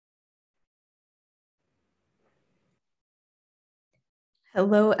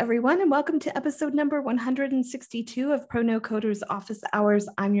Hello, everyone, and welcome to episode number 162 of Pro NoCoders Office Hours.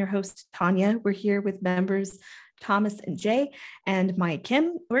 I'm your host, Tonya. We're here with members Thomas and Jay and my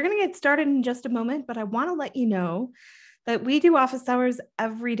Kim. We're going to get started in just a moment, but I want to let you know that we do office hours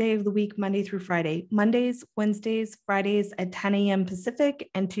every day of the week, Monday through Friday, Mondays, Wednesdays, Fridays at 10 a.m. Pacific,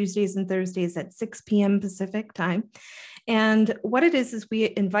 and Tuesdays and Thursdays at 6 p.m. Pacific time. And what it is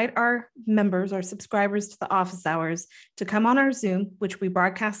we invite our members, our subscribers to the office hours to come on our Zoom, which we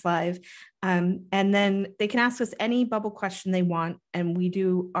broadcast live. And then they can ask us any bubble question they want, and we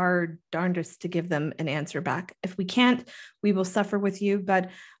do our darndest to give them an answer back. If we can't, we will suffer with you, but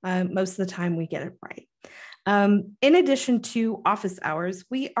most of the time we get it right. In addition to office hours,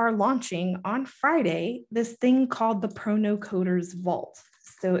 we are launching on Friday this thing called the Pro NoCoders Vault.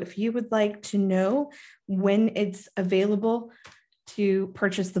 So if you would like to know when it's available to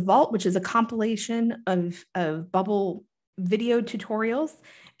purchase the Vault, which is a compilation of bubble video tutorials,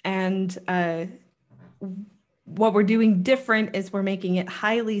 and what we're doing different is we're making it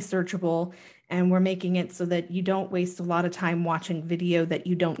highly searchable, and we're making it so that you don't waste a lot of time watching video that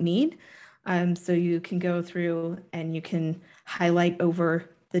you don't need. So you can go through and you can highlight over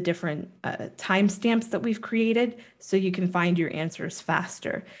the different timestamps that we've created so you can find your answers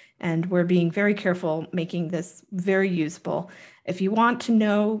faster. And we're being very careful making this very usable. If you want to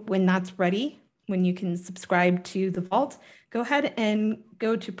know when that's ready, when you can subscribe to the Vault, go ahead and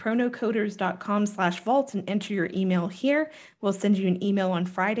go to pronocoders.com/vault and enter your email here. We'll send you an email on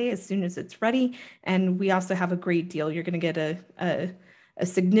Friday as soon as it's ready. And we also have a great deal. You're going to get a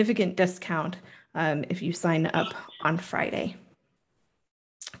significant discount if you sign up on Friday.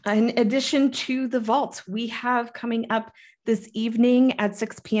 In addition to the Vault, we have coming up this evening at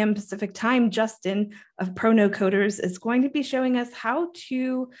 6 p.m. Pacific time, Justin of Pro NoCoders is going to be showing us how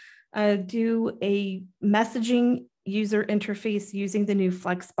to do a messaging user interface using the new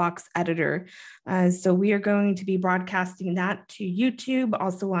Flexbox editor. So we are going to be broadcasting that to YouTube,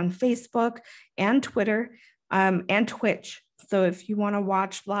 also on Facebook and Twitter and Twitch. So if you want to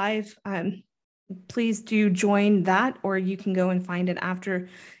watch live, please do join that, or you can go and find it after.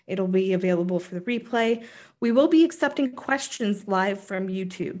 It'll be available for the replay. We will be accepting questions live from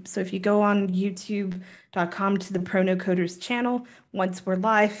YouTube. So if you go on youtube.com to the Pro NoCoders channel, once we're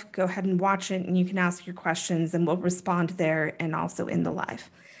live, go ahead and watch it and you can ask your questions and we'll respond there and also in the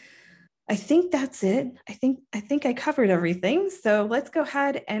live. I think that's it. I think I covered everything. So let's go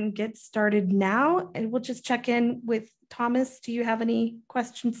ahead and get started now. And we'll just check in with Thomas. Do you have any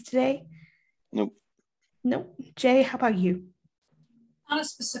questions today? Nope. Nope. Jay, how about you? Not a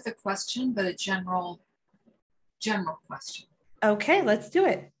specific question, but a general question. Okay, let's do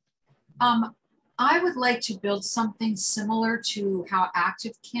it. I would like to build something similar to how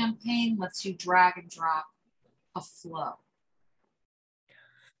ActiveCampaign lets you drag and drop a flow.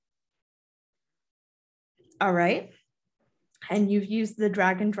 All right. And you've used the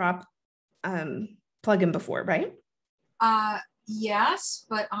drag and drop plugin before, right? Yes,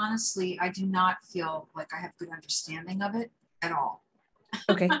 but honestly, I do not feel like I have good understanding of it at all.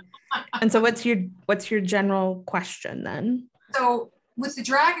 Okay. And so what's your general question then? So with the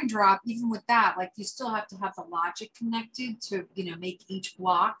drag and drop, even with that, like you still have to have the logic connected to, make each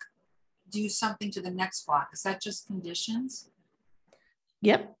block do something to the next block. Is that just conditions?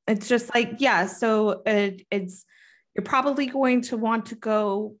 Yep. It's just like, yeah. So you're probably going to want to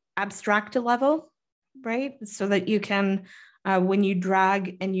go abstract a level, right? So that you can, when you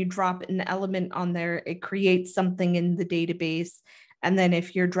drag and you drop an element on there, it creates something in the database. And then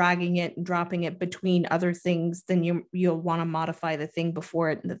if you're dragging it and dropping it between other things, then you'll want to modify the thing before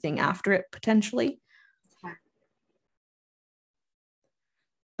it and the thing after it potentially. Okay.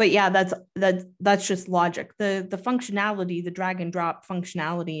 But yeah, that's just logic. The functionality, the drag and drop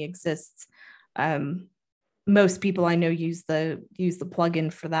functionality exists. Most people I know use the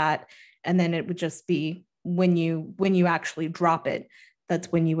plugin for that, and then it would just be when you actually drop it,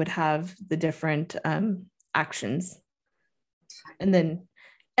 that's when you would have the different actions, and then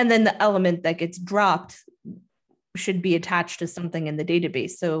the element that gets dropped should be attached to something in the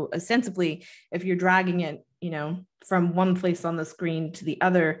database. So ostensibly, if you're dragging it, from one place on the screen to the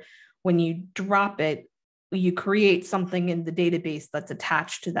other, when you drop it, you create something in the database that's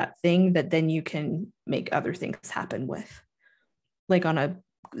attached to that thing that then you can make other things happen with, like on a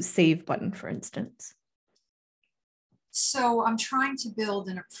save button, for instance. So I'm trying to build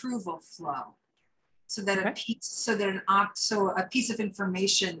an approval flow so that a piece of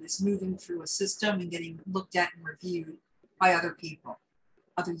information is moving through a system and getting looked at and reviewed by other people,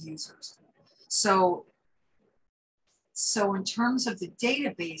 other users. So in terms of the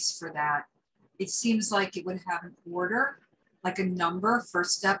database for that, it seems like it would have an order like a number,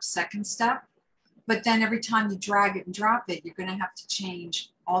 first step, second step. But then every time you drag it and drop it, you're going to have to change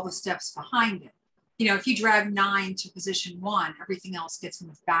all the steps behind it. You know, if you drag 9 to position 1, everything else gets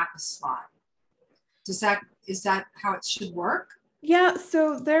moved back a slot. Is that how it should work? Yeah,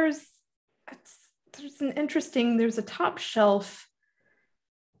 so there's a top shelf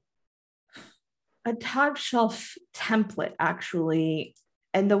template actually.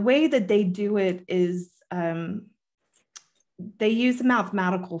 And the way that they do it is they use a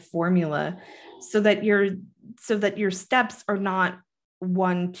mathematical formula so that your steps are not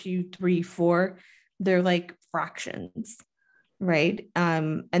 1, 2, 3, 4. They're like fractions, right?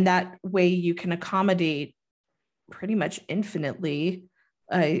 And that way you can accommodate pretty much infinitely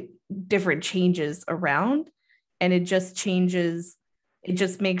different changes around, and it just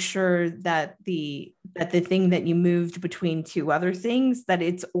makes sure that the thing that you moved between two other things, that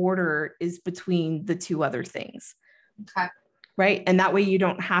its order is between the two other things. Okay. Right. And that way you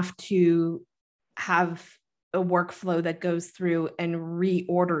don't have to have a workflow that goes through and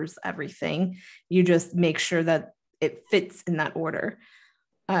reorders everything. You just make sure that it fits in that order.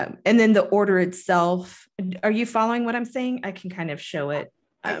 And then the order itself, are you following what I'm saying? I can kind of show it.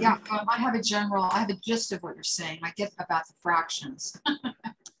 Yeah, I have a gist of what you're saying. I get about the fractions.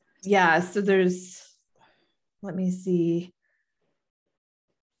 Yeah, so let me see.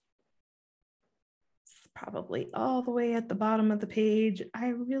 It's probably all the way at the bottom of the page.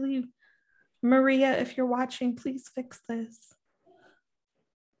 Maria, if you're watching, please fix this.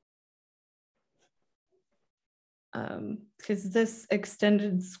 Because this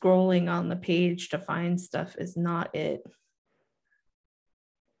extended scrolling on the page to find stuff is not it.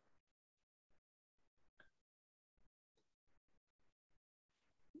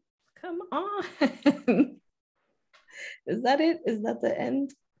 Come on. Is that it? Is that the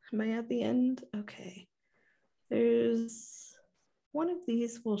end? Am I at the end? Okay. There's one of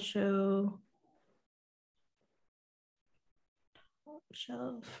these will show top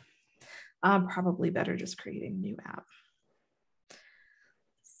shelf. I'm probably better just creating a new app.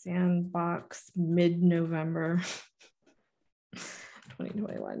 Sandbox mid-November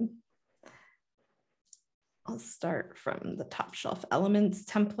 2021. I'll start from the top shelf elements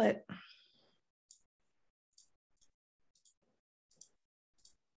template.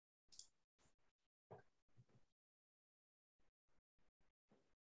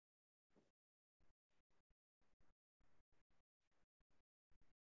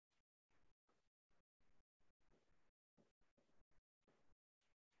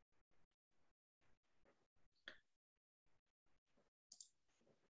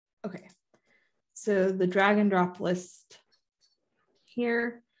 Okay, so the drag and drop list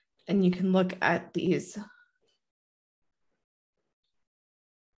here, and you can look at these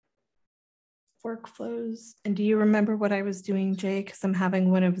workflows. And do you remember what I was doing, Jay? Because I'm having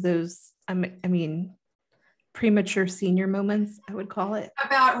one of those, premature senior moments, I would call it.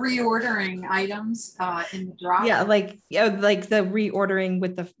 About reordering items in the drop. Yeah, like the reordering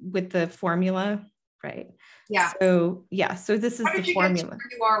with the formula, right? Yeah. So this is the formula. Where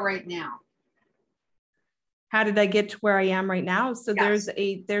you are right now? How did I get to where I am right now? So yes.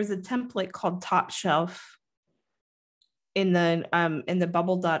 there's a template called Top Shelf in the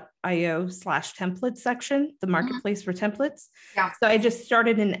bubble.io/template section, the marketplace for templates. Yeah. So I just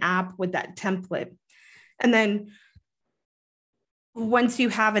started an app with that template. And then once you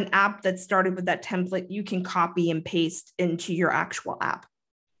have an app that started with that template, you can copy and paste into your actual app.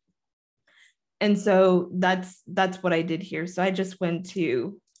 And so that's what I did here. So I just I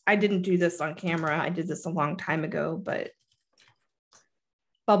didn't do this on camera. I did this a long time ago, but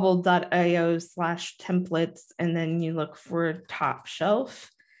bubble.io/templates, and then you look for Top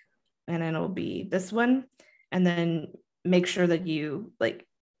Shelf, and it'll be this one. And then make sure that you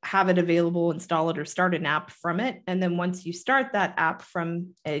have it available, install it, or start an app from it. And then once you start that app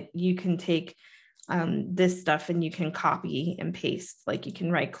from it, you can take this stuff and you can copy and paste. Like you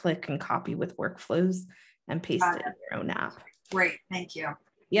can right click and copy with workflows and paste it in your own app. Great, thank you.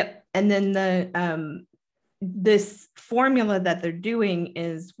 Yep. And then this formula that they're doing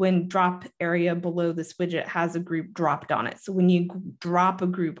is when drop area below this widget has a group dropped on it. So when you drop a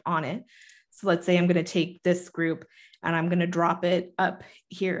group on it, so let's say I'm going to take this group and I'm going to drop it up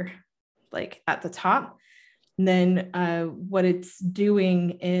here, like at the top. And then what it's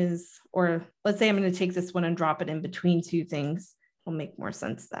doing is, or let's say I'm going to take this one and drop it in between two things. It'll make more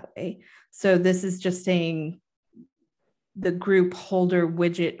sense that way. So this is just saying the group holder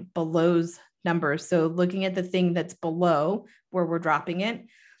widget below's number. So looking at the thing that's below where we're dropping it,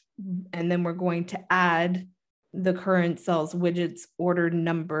 and then we're going to add the current cell's widgets order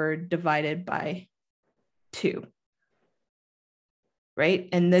number divided by 2. right?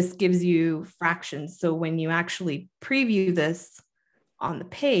 And this gives you fractions. So when you actually preview this on the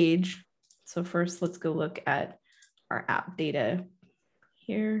page, so first let's go look at our app data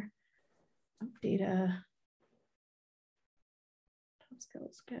here. App data.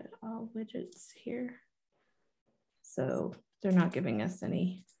 Let's get all widgets here. So they're not giving us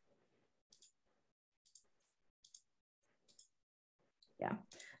any. Yeah.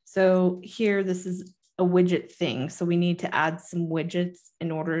 So here, this is a widget thing. So we need to add some widgets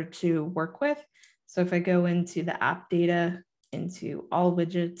in order to work with. So if I go into the app data, into all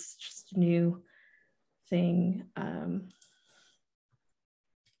widgets, just a new thing,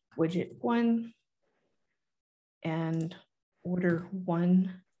 widget 1 and order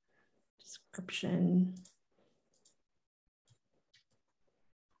 1 description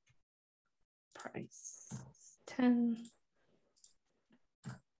price 10.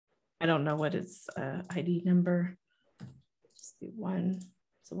 I don't know what its ID number. Just do 1.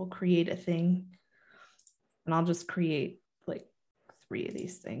 So we'll create a thing, and I'll just create like 3 of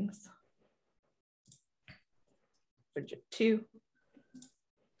these things. Widget 2,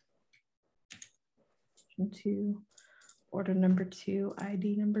 2, order number 2,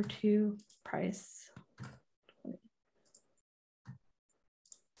 ID number 2, price 20.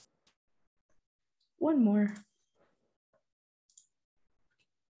 1 more.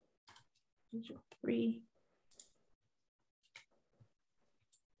 Widget 3.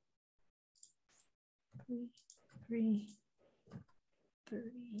 3,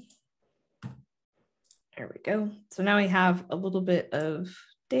 30. There we go. So now we have a little bit of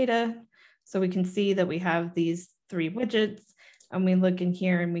data. So we can see that we have these 3 widgets, and we look in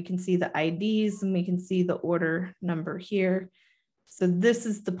here and we can see the IDs and we can see the order number here. So this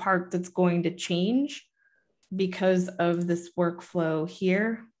is the part that's going to change because of this workflow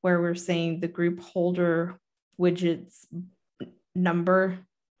here, where we're saying the group holder widgets number,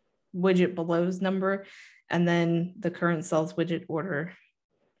 widget below's number, and then the current sales widget order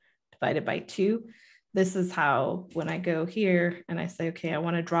divided by 2. This is how, when I go here and I say, okay, I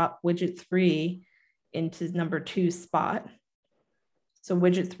want to drop widget 3 into number 2 spot. So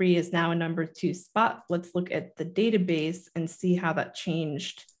widget 3 is now a number 2 spot. Let's look at the database and see how that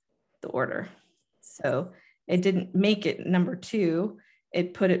changed the order. So it didn't make it number 2.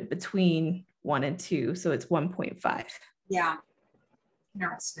 It put it between 1 and 2. So it's 1.5. Yeah,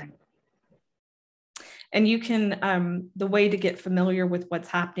 interesting. And you can, the way to get familiar with what's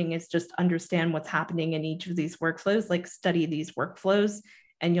happening is just understand what's happening in each of these workflows, like study these workflows,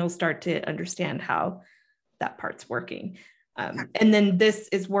 and you'll start to understand how that part's working. And then this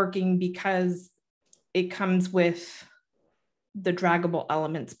is working because it comes with the draggable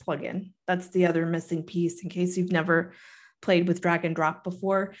elements plugin. That's the other missing piece. In case you've never played with drag and drop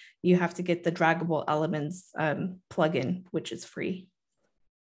before, you have to get the draggable elements plugin, which is free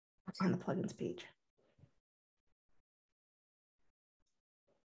on the plugins page.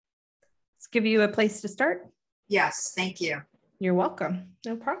 Let's give you a place to start. Yes, thank you. You're welcome.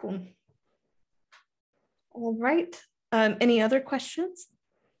 No problem. All right. Any other questions?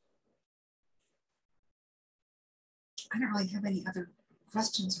 I don't really have any other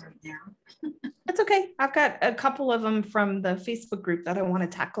questions right now. That's okay. I've got a couple of them from the Facebook group that I want to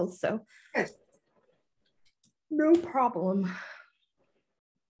tackle. So good. No problem.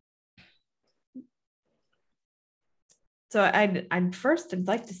 So I'd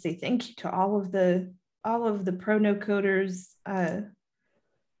like to say thank you to all of the Pro NoCoders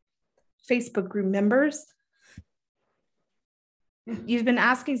Facebook group members. You've been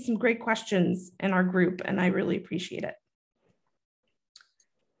asking some great questions in our group, and I really appreciate it.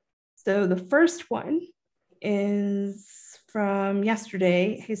 So the first one is from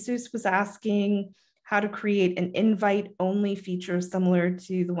yesterday. Jesus was asking how to create an invite-only feature similar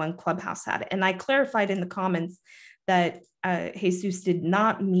to the one Clubhouse had. And I clarified in the comments that Jesus did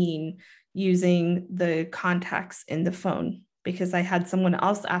not mean using the contacts in the phone, because I had someone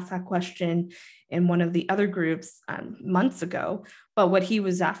else ask that question in one of the other groups months ago. But what he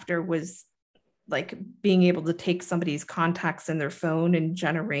was after was like being able to take somebody's contacts in their phone and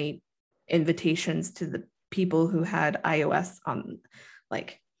generate invitations to the people who had iOS on,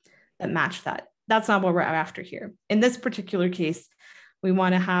 like, that match that. That's not what we're after here. In this particular case, we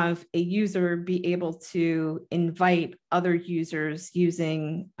want to have a user be able to invite other users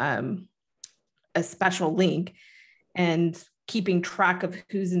using a special link and keeping track of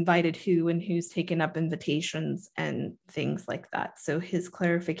who's invited who and who's taken up invitations and things like that. So his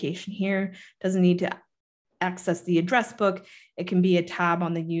clarification here doesn't need to access the address book. It can be a tab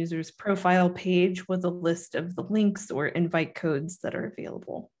on the user's profile page with a list of the links or invite codes that are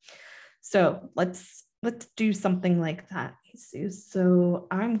available. So let's let's do something like that, Jesus. So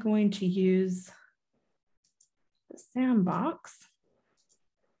I'm going to use the sandbox.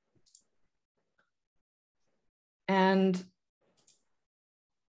 And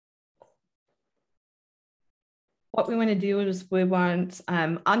what we want to do is we want,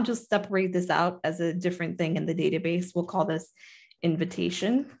 I'll just separate this out as a different thing in the database. We'll call this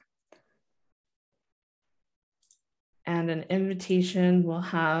invitation. And an invitation will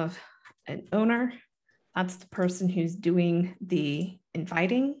have an owner. That's the person who's doing the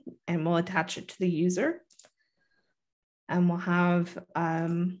inviting, and we'll attach it to the user. And we'll have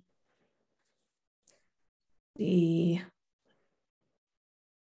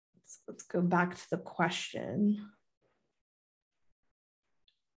let's go back to the question.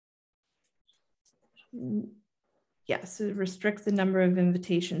 Yeah, so restrict the number of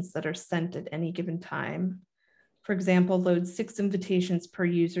invitations that are sent at any given time. For example, load 6 invitations per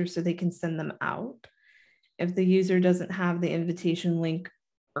user so they can send them out. If the user doesn't have the invitation link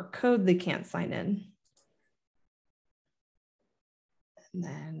or code, they can't sign in. And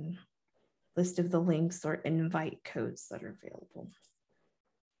then list of the links or invite codes that are available.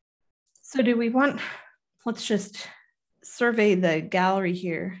 So do we want, let's just survey the gallery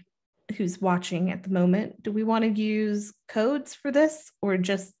here who's watching at the moment. Do we want to use codes for this, or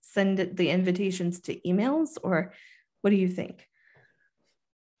just send it the invitations to emails, or what do you think?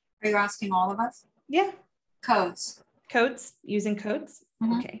 Are you asking all of us? Yeah. Codes. Codes, using codes?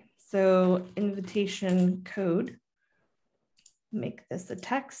 Mm-hmm. Okay, so invitation code, make this a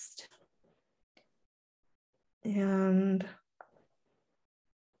text. And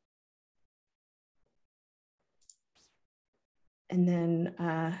then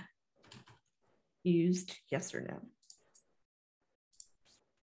used yes or no.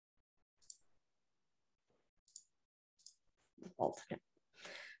 Alternate.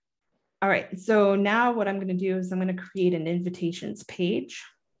 All right, so now what I'm going to do is I'm going to create an invitations page.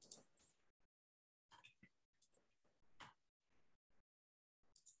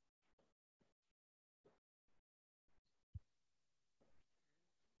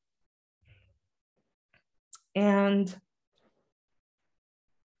 And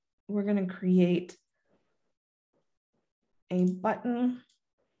we're going to create a button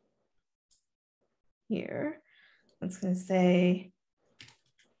here. It's going to say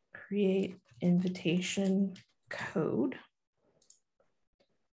create invitation code.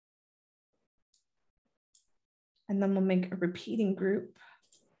 And then we'll make a repeating group.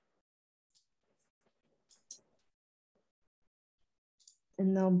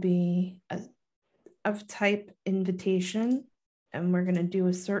 And there'll be of type invitation. And we're going to do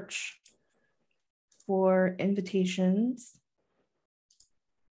a search for invitations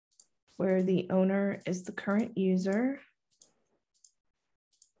where the owner is the current user.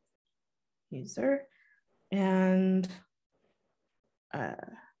 And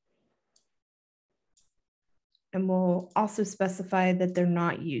we'll also specify that they're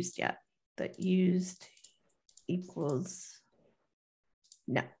not used yet, that used equals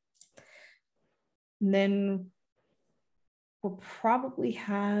no. And then we'll probably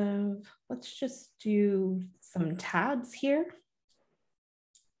have, let's just do some tabs here.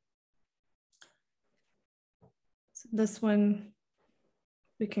 So this one,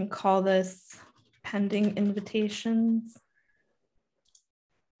 we can call this pending invitations.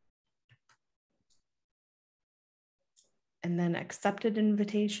 And then accepted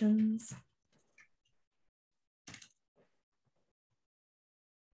invitations.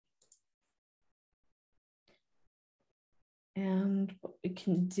 And what we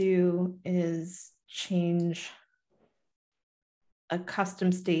can do is change a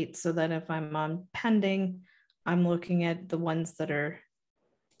custom state so that if I'm on pending, I'm looking at the ones that are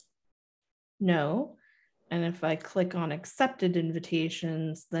no. And if I click on accepted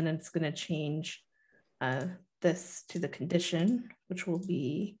invitations, then it's going to change this to the condition, which will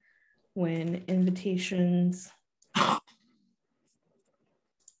be when invitations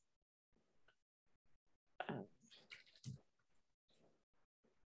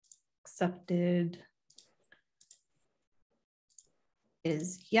accepted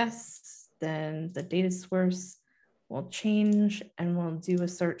is yes, then the data source will change and we'll do a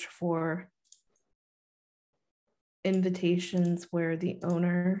search for invitations where the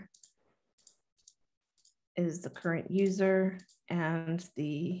owner is the current user and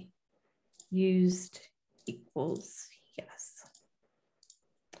the used equals yes.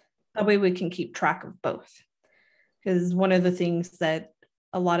 That way we can keep track of both. Because one of the things that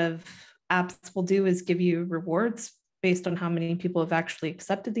a lot of apps will do is give you rewards based on how many people have actually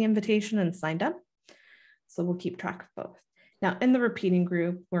accepted the invitation and signed up. So we'll keep track of both. Now in the repeating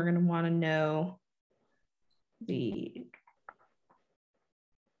group, we're going to want to know the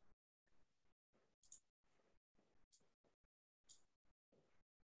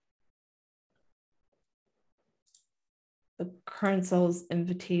current cells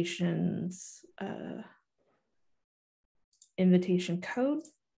invitations, invitation code.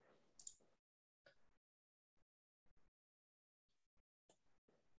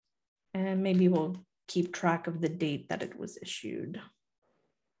 And maybe we'll keep track of the date that it was issued.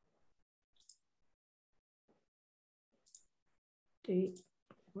 Date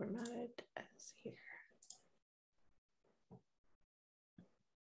formatted as here.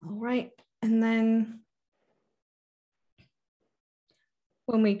 All right, and then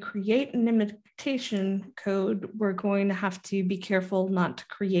when we create an invitation code, we're going to have to be careful not to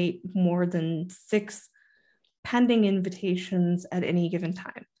create more than 6 pending invitations at any given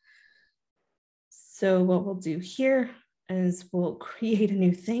time. So what we'll do here is we'll create a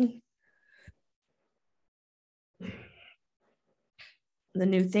new thing. The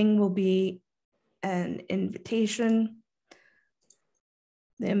new thing will be an invitation.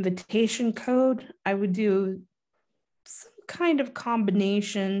 The invitation code, I would do some kind of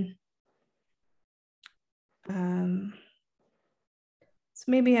combination. So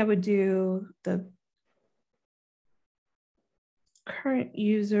maybe I would do the current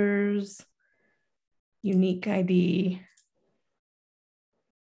users, unique ID,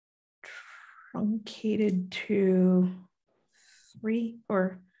 truncated to 3,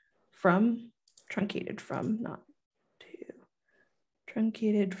 or from, truncated from, not to,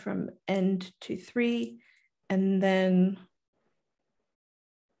 truncated from end to 3, and then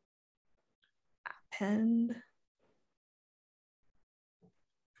append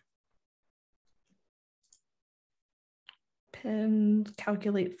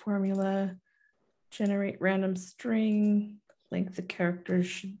calculate formula, generate random string, length of characters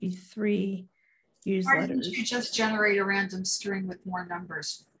should be 3, use Why letters. didn't you just generate a random string with more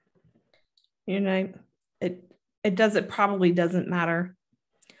numbers? You know, it probably doesn't matter.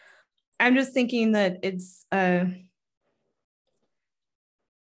 I'm just thinking that it's,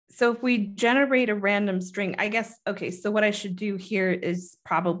 so if we generate a random string, I guess, okay, so what I should do here is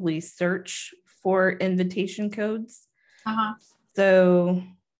probably search for invitation codes. So,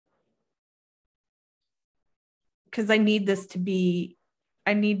 because I need this to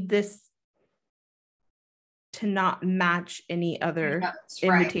not match any other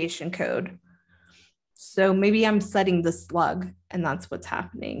invitation code. So maybe I'm setting the slug and that's what's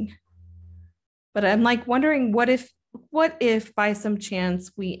happening. But I'm like wondering what if by some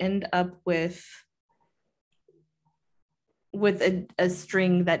chance we end up with a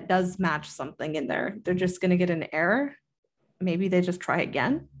string that does match something in there, they're just going to get an error. Maybe they just try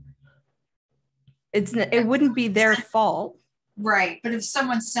again. It wouldn't be their fault. Right, but if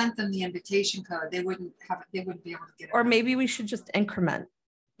someone sent them the invitation code, they wouldn't be able to get it. Or maybe we should just increment.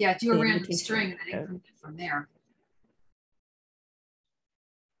 Yeah, do a random string and then increment it from there.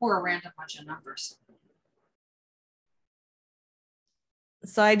 Or a random bunch of numbers.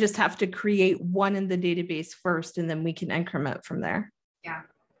 So I just have to create one in the database first, and then we can increment from there. Yeah.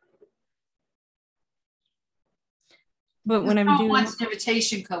 But when I'm doing, wants an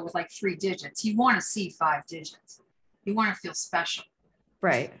invitation code with like 3 digits. You want to see 5 digits. You want to feel special.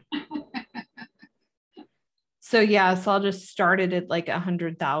 Right. So yeah, so I'll just start it at like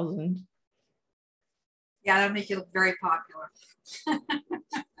 100,000. Yeah, that'll make you look very popular.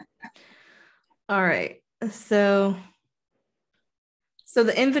 All right. So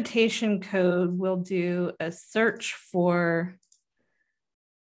the invitation code will do a search for.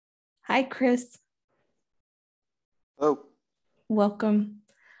 Hi, Chris. Oh. Welcome.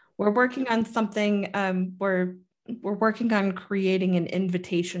 We're working on something. We're working on creating an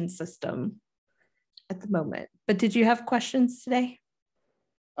invitation system at the moment. But did you have questions today?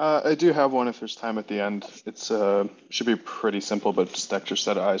 I do have one if there's time at the end. It's should be pretty simple, but just extra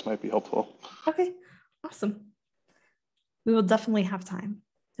set of eyes might be helpful. Okay, awesome. We will definitely have time.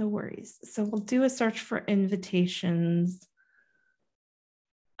 No worries. So we'll do a search for invitations.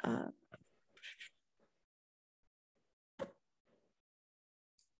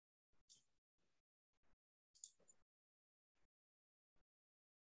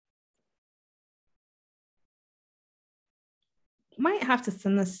 Might have to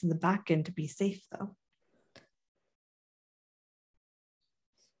send this to the back end to be safe though.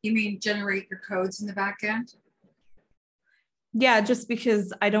 You mean generate your codes in the back end? Yeah, just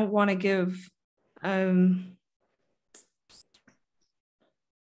because I don't want to give, we'll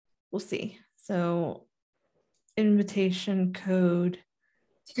see. So invitation code.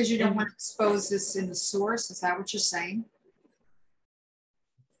 Because you don't want to expose this in the source, is that what you're saying?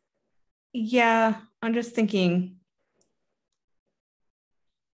 Yeah, I'm just thinking.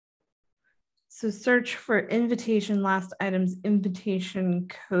 So search for invitation last items, invitation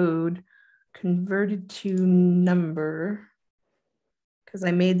code converted to number, because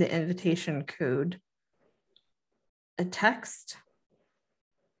I made the invitation code a text.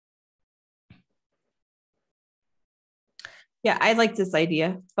 Yeah, I like this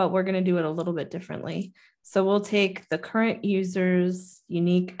idea, but we're going to do it a little bit differently. So we'll take the current user's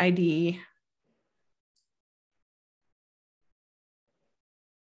unique ID.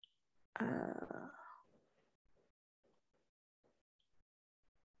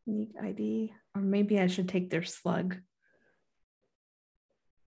 Unique ID, or maybe I should take their slug.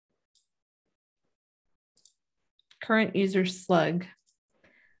 Current user slug.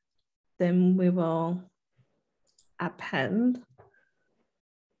 Then we will append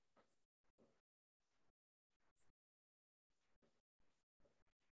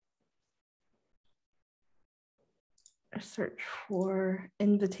a search for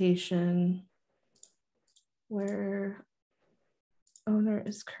invitation where owner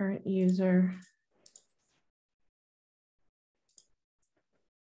is current user.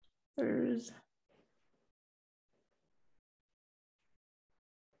 There's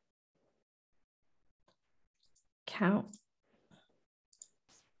count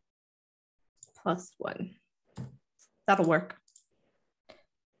 +1. That'll work.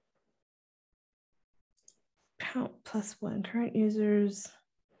 Count +1, current users,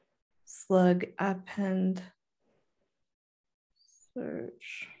 slug, append,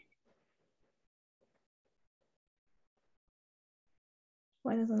 search.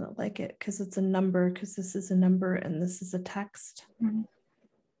 Why doesn't it like it? Because it's a number, because this is a number and this is a text. Mm-hmm.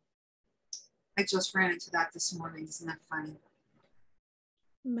 I just ran into that this morning. Isn't that funny?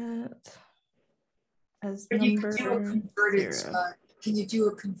 Met as But number you can do a converted 0. Can you do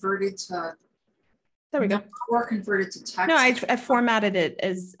a converted to There we go. or converted to text? No, I formatted it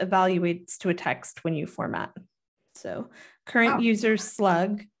as evaluates to a text when you format. So current user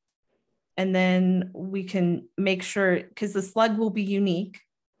slug, and then we can make sure, because the slug will be unique,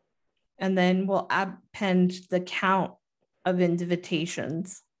 and then we'll append the count of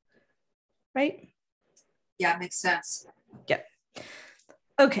invitations, right? Yeah, makes sense. Yep.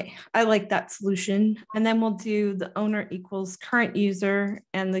 Okay, I like that solution. And then we'll do the owner equals current user,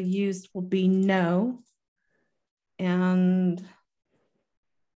 and the used will be no. And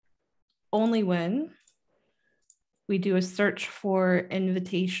only when we do a search for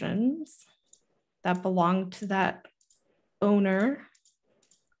invitations that belong to that owner,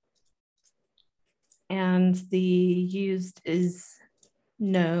 and the used is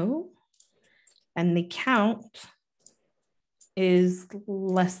no, and the count is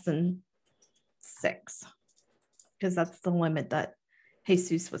less than 6, because that's the limit that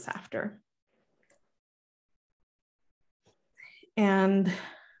Jesus was after. And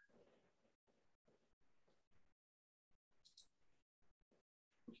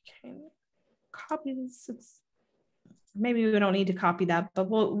we can copy this. Maybe we don't need to copy that, but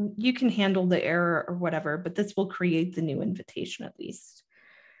you can handle the error or whatever, but this will create the new invitation at least.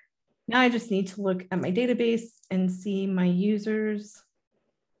 Now I just need to look at my database and see my users.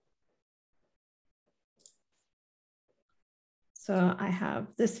 So I have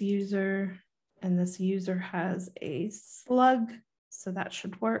this user, and this user has a slug, so that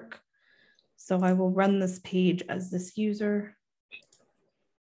should work. So I will run this page as this user.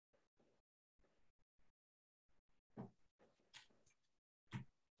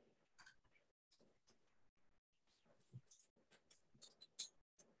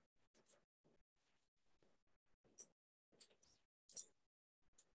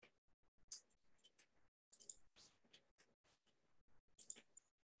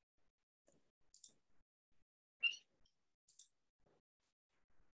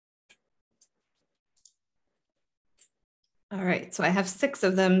 All right, so I have 6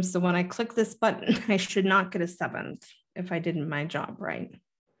 of them. So when I click this button, I should not get a 7th if I did my job right.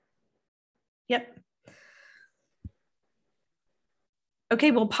 Yep.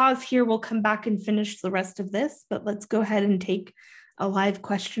 Okay, we'll pause here. We'll come back and finish the rest of this, but let's go ahead and take a live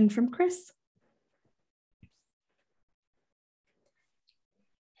question from Chris.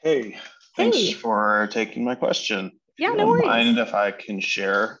 Hey, thanks for taking my question. Yeah, no worries. Mind if I can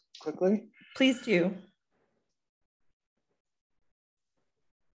share quickly? Please do.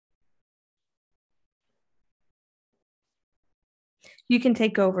 You can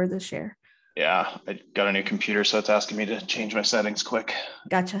take over the share. Yeah, I got a new computer, so it's asking me to change my settings quick.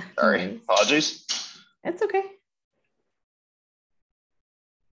 Gotcha. Sorry, No apologies. It's okay.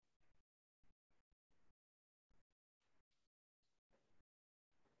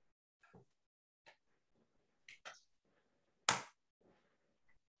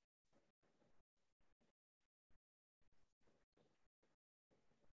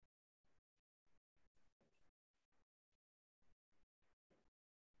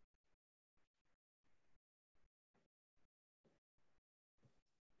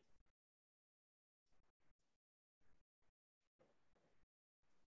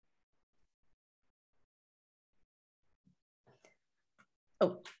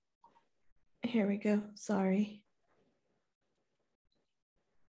 Oh, here we go. Sorry.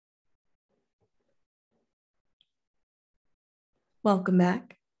 Welcome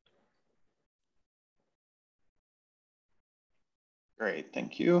back. Great,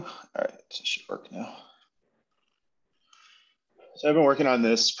 thank you. All right, this should work now. So I've been working on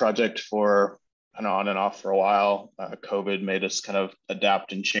this project for kind of on and off for a while. COVID made us kind of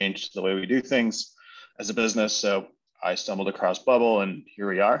adapt and change the way we do things as a business. So I stumbled across Bubble and here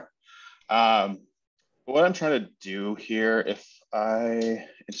we are. What I'm trying to do here,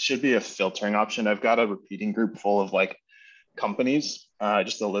 it should be a filtering option. I've got a repeating group full of like companies,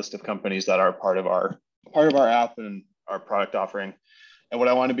 just a list of companies that are part of our app and our product offering. And what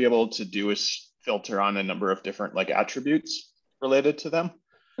I want to be able to do is filter on a number of different like attributes related to them.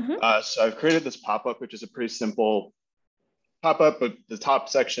 So I've created this pop-up, which is a pretty simple pop-up, but the top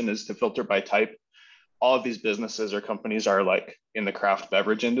section is to filter by type. All of these businesses or companies are like in the craft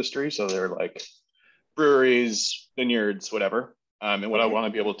beverage industry. So they're like breweries, vineyards, whatever. And what I want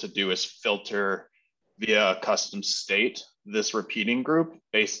to be able to do is filter via custom state this repeating group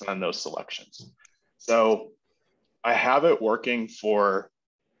based on those selections. So I have it working for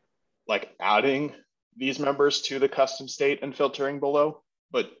like adding these members to the custom state and filtering below,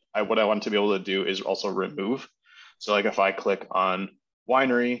 but what I want to be able to do is also remove. So like if I click on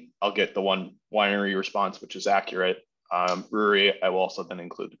winery, I'll get the one winery response, which is accurate. Brewery, I will also then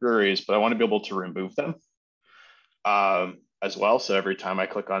include the breweries, but I want to be able to remove them as well. So every time I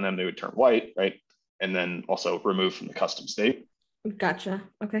click on them, they would turn white, right? And then also remove from the custom state. Gotcha.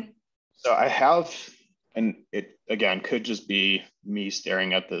 Okay. So I have, and it again could just be me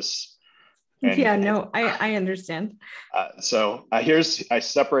staring at this. Yeah, no, I understand. So I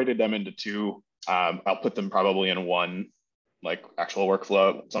separated them into two. I'll put them probably in one like actual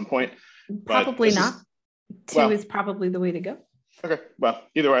workflow at some point. Probably not. Two is probably the way to go. Okay, well,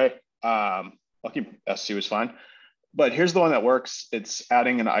 either way, I'll keep S2 is fine. But here's the one that works. It's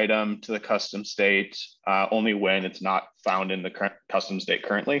adding an item to the custom state only when it's not found in the current custom state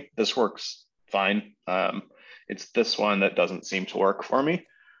currently. This works fine. It's this one that doesn't seem to work for me.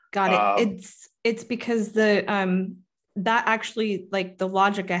 Got it. It's because the that actually, like the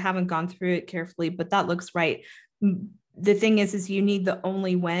logic, I haven't gone through it carefully, but that looks right. The thing is you need the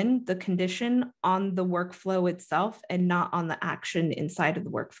only when, the condition on the workflow itself and not on the action inside of the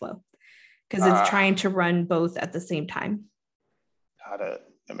workflow, because it's trying to run both at the same time. Got it.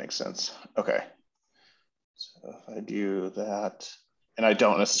 That makes sense. Okay. So if I do that, and I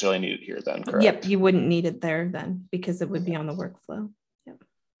don't necessarily need it here then, correct? Yep, you wouldn't need it there then because it would be on the workflow. Yep.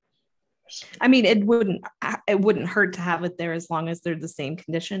 I mean, it wouldn't hurt to have it there as long as they're the same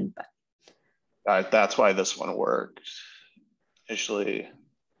condition, but that's why this one worked initially.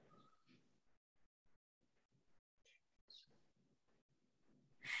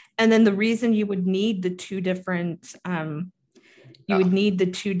 And then the reason you would need the two different would need the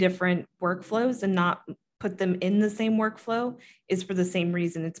two different workflows and not put them in the same workflow is for the same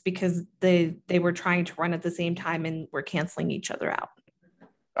reason. It's because they were trying to run at the same time and were canceling each other out.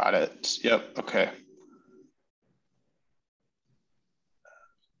 Got it. Yep. Okay.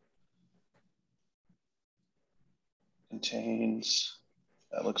 Contains.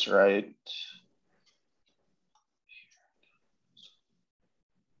 That looks right.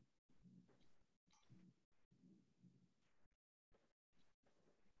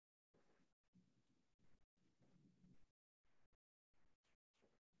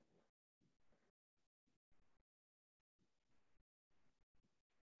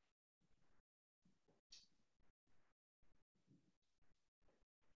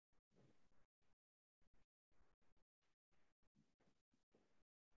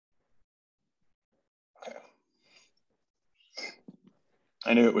 Okay.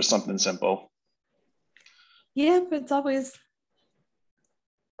 I knew it was something simple. Yeah, but it's always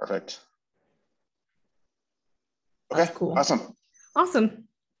perfect. Okay, that's cool. Awesome.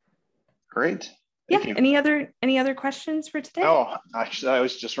 Great. Thank you. Any other questions for today? No, actually, I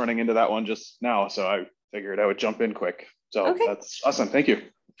was just running into that one just now, so I figured I would jump in quick. So That's awesome. Thank you.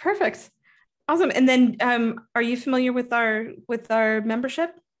 Perfect. Awesome. And then, are you familiar with our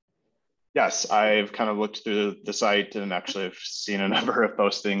membership? Yes, I've kind of looked through the site and actually I've seen a number of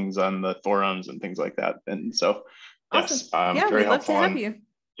postings on the forums and things like that. And so, awesome. Yes, very we'd love to have you.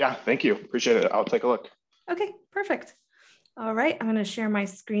 Yeah, thank you. Appreciate it. I'll take a look. Okay, perfect. All right, I'm going to share my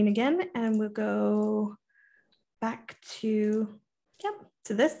screen again and we'll go back to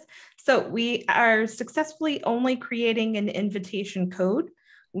this. So we are successfully only creating an invitation code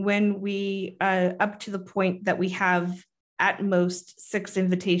when we up to the point that we have at most 6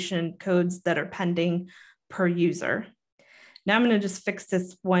 invitation codes that are pending per user. Now I'm going to just fix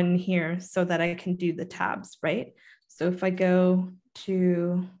this one here so that I can do the tabs, right? So if I go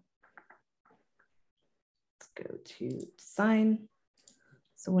to, let's go to design.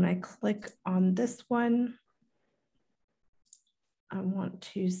 So when I click on this one, I want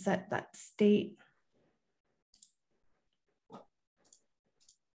to set that state.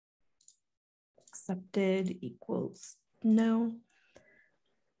 Accepted equals no.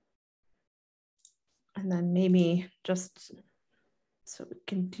 And then maybe just so we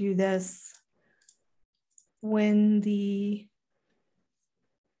can do this when the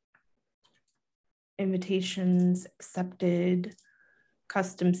invitations accepted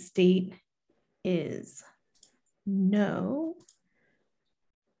custom state is no,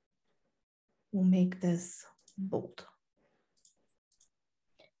 we'll make this bold.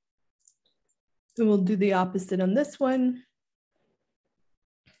 And we'll do the opposite on this one.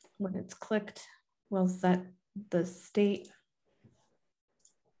 When it's clicked, we'll set the state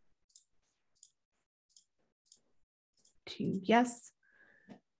to yes.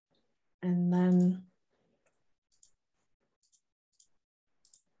 And then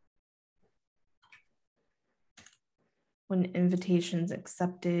when invitations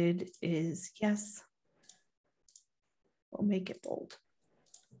accepted is yes, we'll make it bold.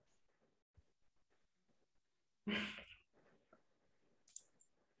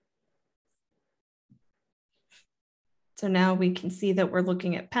 So now we can see that we're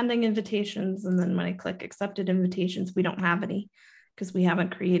looking at pending invitations. And then when I click accepted invitations, we don't have any because we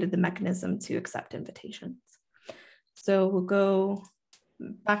haven't created the mechanism to accept invitations. So we'll go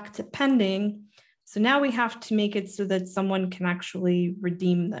back to pending. So now we have to make it so that someone can actually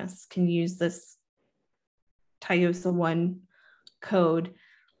redeem this, can use this Aiossa 1 code,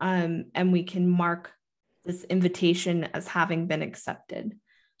 and we can mark this invitation as having been accepted.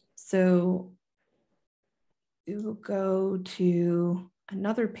 So we will go to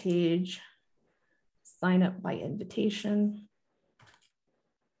another page, sign up by invitation.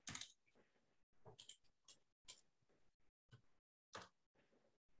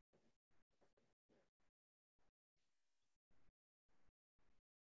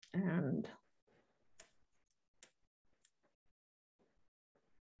 And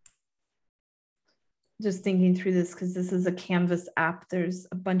just thinking through this, because this is a Canvas app, there's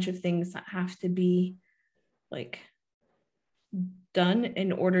a bunch of things that have to be like done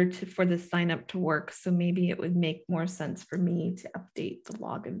in order for the sign up to work. So maybe it would make more sense for me to update the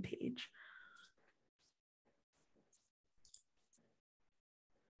login page.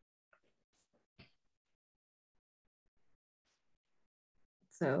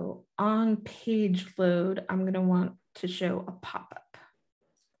 So on page load, I'm going to want to show a pop-up.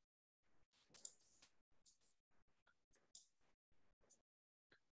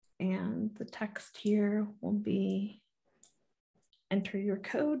 And the text here will be enter your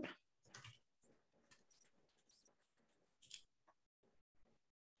code.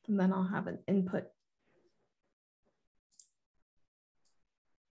 And then I'll have an input.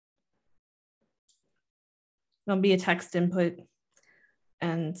 There'll be a text input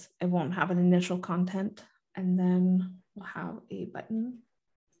and it won't have an initial content. And then we'll have a button.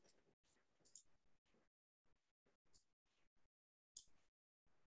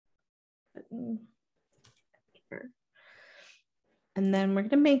 Here. And then we're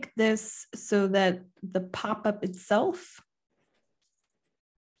going to make this so that the pop-up itself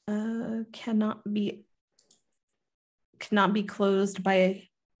cannot be closed by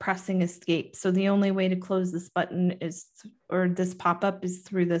pressing escape. So the only way to close this button is, or this pop-up is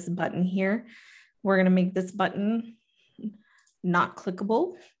through this button here. We're going to make this button not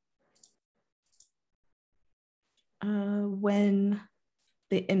clickable when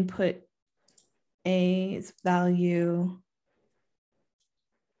the input A's value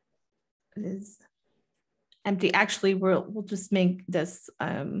is empty. Actually, we'll just make this,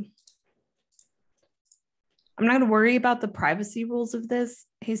 I'm not going to worry about the privacy rules of this,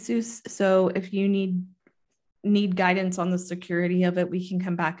 Jesus. So if you need guidance on the security of it, we can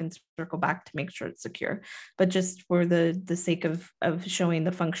come back and circle back to make sure it's secure. But just for the sake of showing the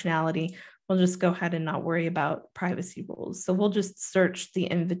functionality, we'll just go ahead and not worry about privacy rules. So we'll just search the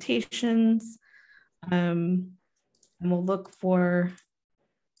invitations, and we'll look for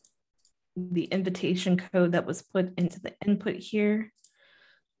the invitation code that was put into the input here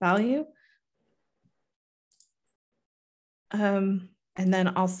value. And then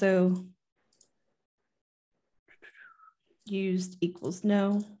also used equals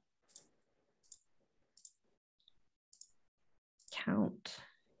no. Count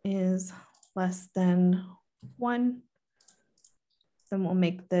is less than 1. Then we'll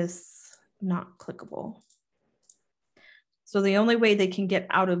make this not clickable. So the only way they can get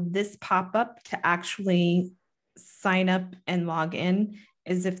out of this pop-up to actually sign up and log in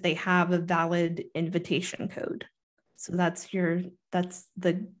is if they have a valid invitation code. So that's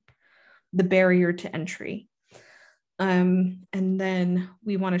the barrier to entry. And then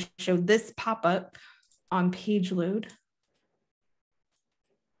we want to show this pop-up on page load.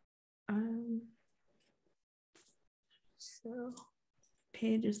 So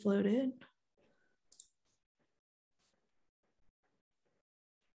page is loaded.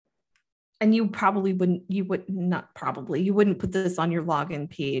 And you wouldn't put this on your login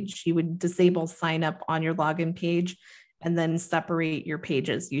page. You would disable sign up on your login page and then separate your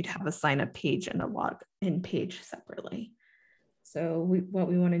pages. You'd have a sign up page and a login page separately. So what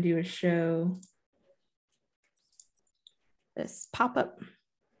we want to do is show this pop-up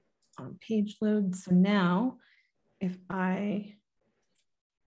on page load. So now if I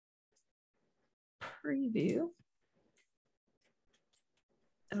preview,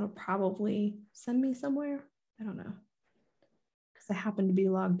 it'll probably send me somewhere. I don't know, because I happen to be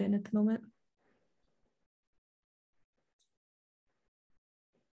logged in at the moment.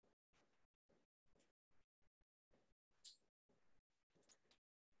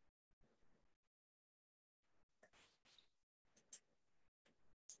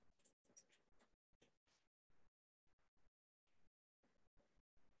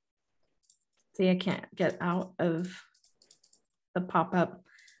 See, I can't get out of the pop-up.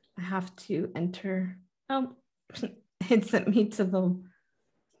 I have to enter. Oh, it sent me to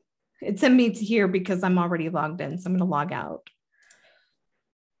here because I'm already logged in. So I'm going to log out.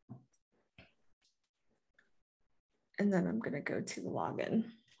 And then I'm going to go to the login.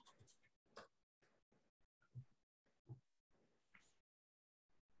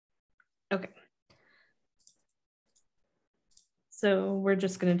 Okay. So we're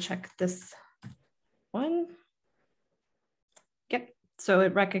just going to check this one. Yep. So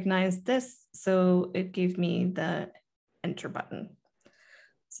it recognized this. So it gave me the enter button.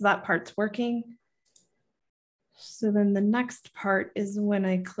 So that part's working. So then the next part is when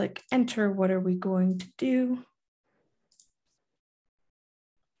I click enter, what are we going to do?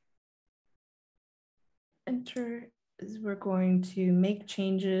 Enter is we're going to make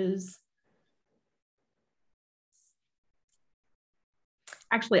changes.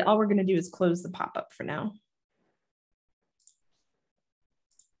 Actually, all we're going to do is close the pop-up for now.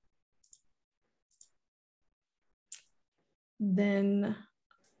 Then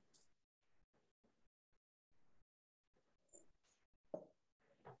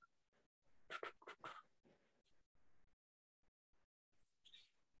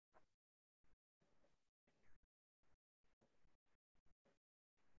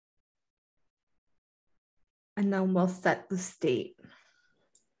we'll set the state.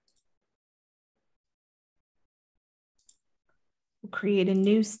 We'll create a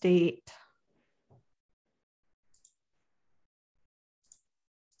new state.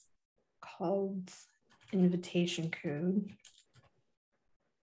 Called invitation code.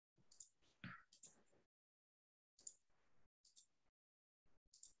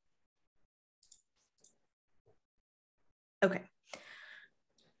 Okay.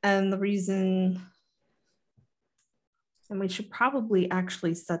 And the reason, and we should probably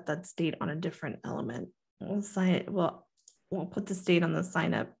actually set that state on a different element. We'll put the state on the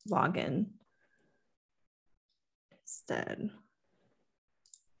sign up login instead.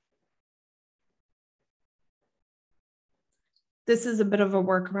 This is a bit of a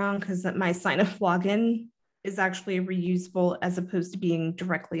workaround because my sign up login is actually reusable as opposed to being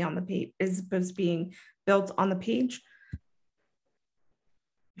directly on the page, as opposed to being built on the page.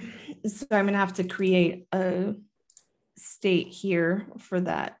 So I'm going to have to create a state here for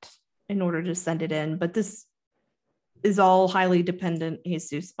that in order to send it in. But this is all highly dependent,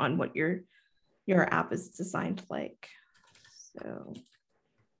 Jesus, on what your app is designed like. So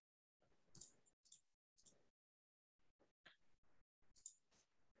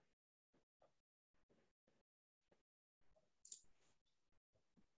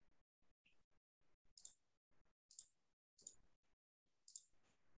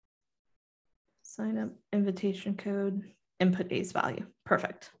sign up invitation code, input ACE value.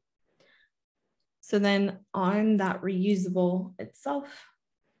 Perfect. So then on that reusable itself,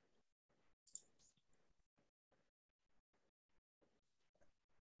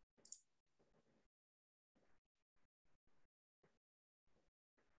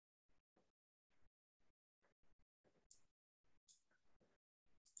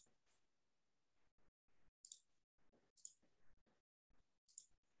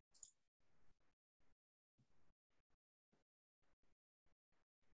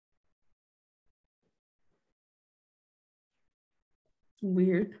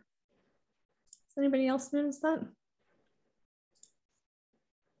 Weird. Does anybody else notice that?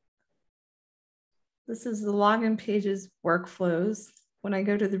 This is the login page's workflows. When I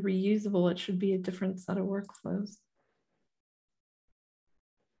go to the reusable, it should be a different set of workflows.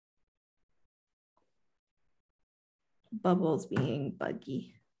 Bubbles being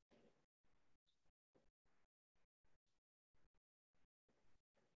buggy.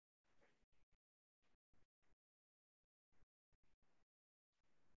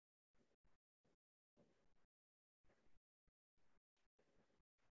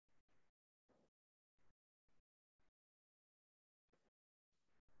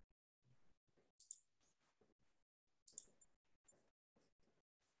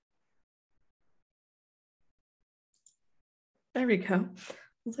 There we go. I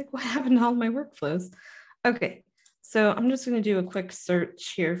was like, what happened to all my workflows? Okay, so I'm just going to do a quick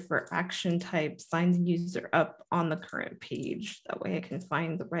search here for action type, sign the user up on the current page. That way I can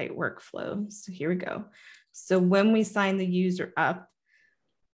find the right workflow. So here we go. So when we sign the user up,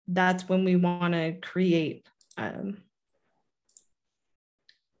 that's when we want to create,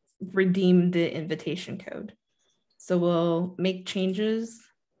 redeem the invitation code. So we'll make changes.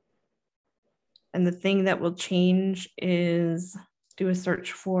 And the thing that will change is do a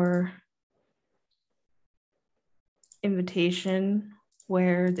search for invitation,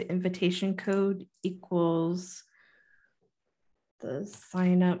 where the invitation code equals the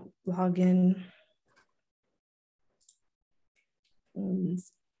sign up login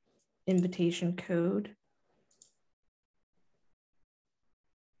invitation code.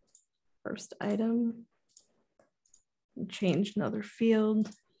 First item, change another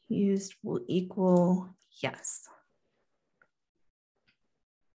field, used will equal yes.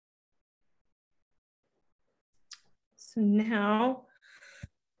 So now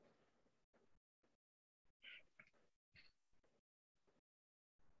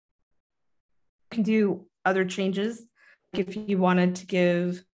you can do other changes. If you wanted to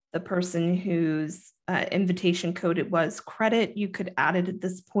give the person whose invitation code it was credit, you could add it at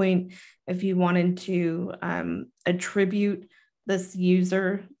this point. If you wanted to attribute this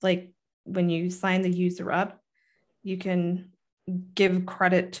user, like when you sign the user up, you can give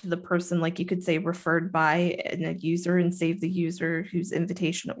credit to the person, like you could say referred by a user and save the user whose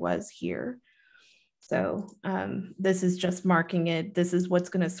invitation it was here. So this is just marking it. This is what's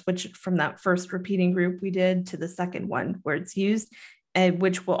going to switch it from that first repeating group we did to the second one where it's used, and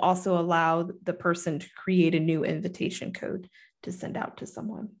which will also allow the person to create a new invitation code to send out to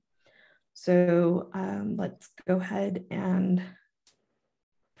someone. So let's go ahead and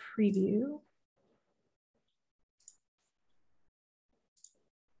preview.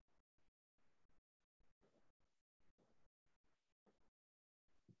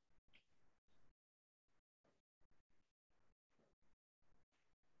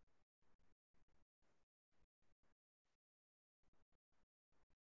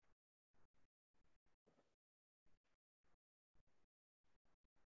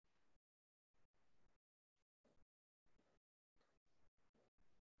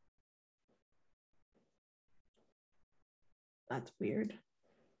 That's weird.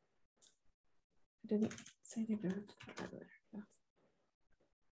 I didn't say to go to the other. No.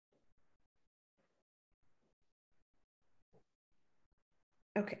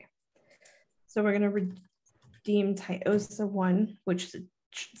 Okay, so we're going to redeem Aiossa 1, which should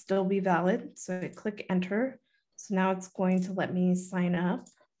still be valid. So I click enter. So now it's going to let me sign up.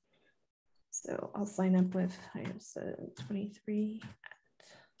 So I'll sign up with Aiossa 23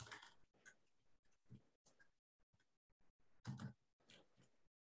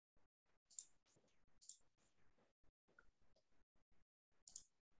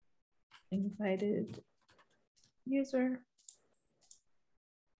 invited user.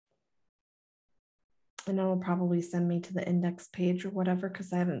 And it'll probably send me to the index page or whatever,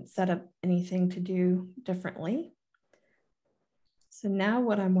 because I haven't set up anything to do differently. So now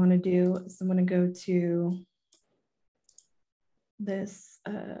what I want to do is I'm going to go to this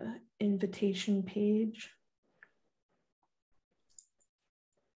invitation page.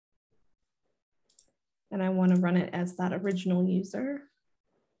 And I want to run it as that original user.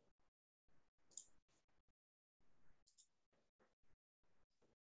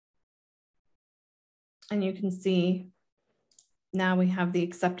 And you can see now we have the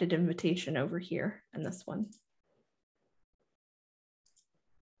accepted invitation over here in this one.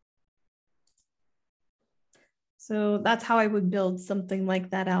 So that's how I would build something like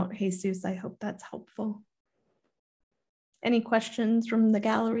that out. Jesus, I hope that's helpful. Any questions from the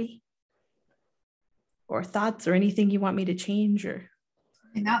gallery? Or thoughts or anything you want me to change? Or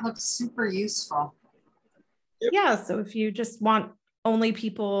And that looks super useful. Yeah, so if you just want only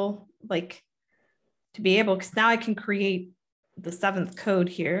people like to be able, because now I can create the 7th code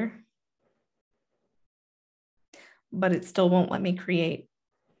here, but it still won't let me create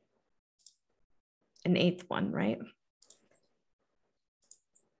an 8th one, right?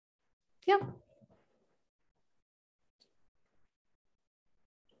 Yeah.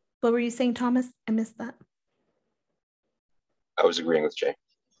 What were you saying, Thomas? I missed that. I was agreeing with Jay.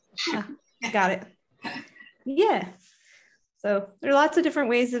 Got it. Yeah. So there are lots of different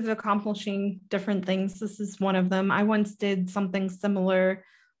ways of accomplishing different things. This is one of them. I once did something similar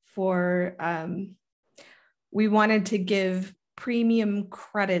for, we wanted to give premium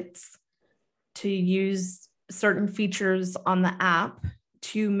credits to use certain features on the app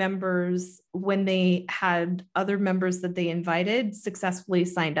to members when they had other members that they invited successfully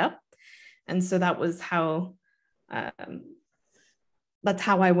signed up. And so that was how, that's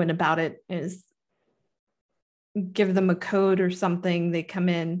how I went about it, is give them a code or something, they come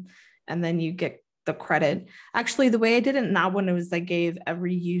in and then you get the credit. Actually, the way I did it in that one was I gave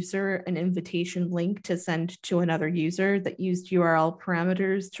every user an invitation link to send to another user that used URL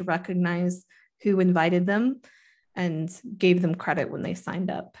parameters to recognize who invited them and gave them credit when they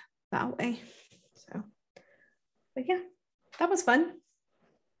signed up that way. So, but yeah, that was fun.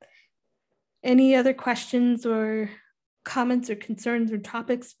 Any other questions or comments or concerns or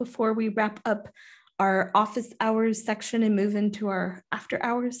topics before we wrap up our office hours section and move into our after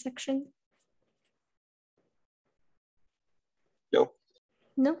hours section? No.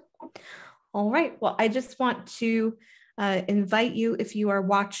 No. All right. Well, I just want to invite you, if you are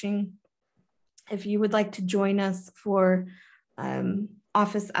watching, if you would like to join us for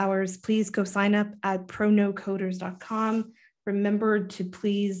office hours, please go sign up at ProNoCoders.com. Remember to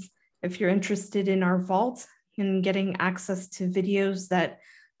please, if you're interested in our vault and getting access to videos that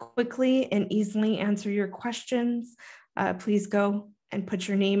quickly and easily answer your questions, please go and put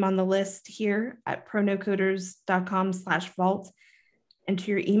your name on the list here at ProNoCoders.com/vault.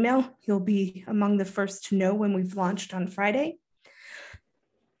 Enter your email. You'll be among the first to know when we've launched on Friday.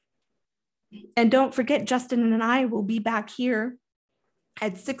 And don't forget, Justin and I will be back here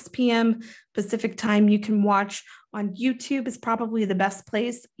at 6 p.m. Pacific time. You can watch on YouTube, is probably the best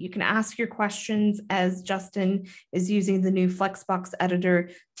place. You can ask your questions as Justin is using the new Flexbox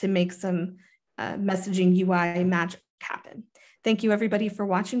editor to make some messaging UI magic happen. Thank you everybody for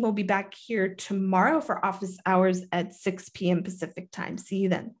watching. We'll be back here tomorrow for office hours at 6 p.m. Pacific time. See you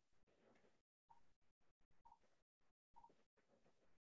then.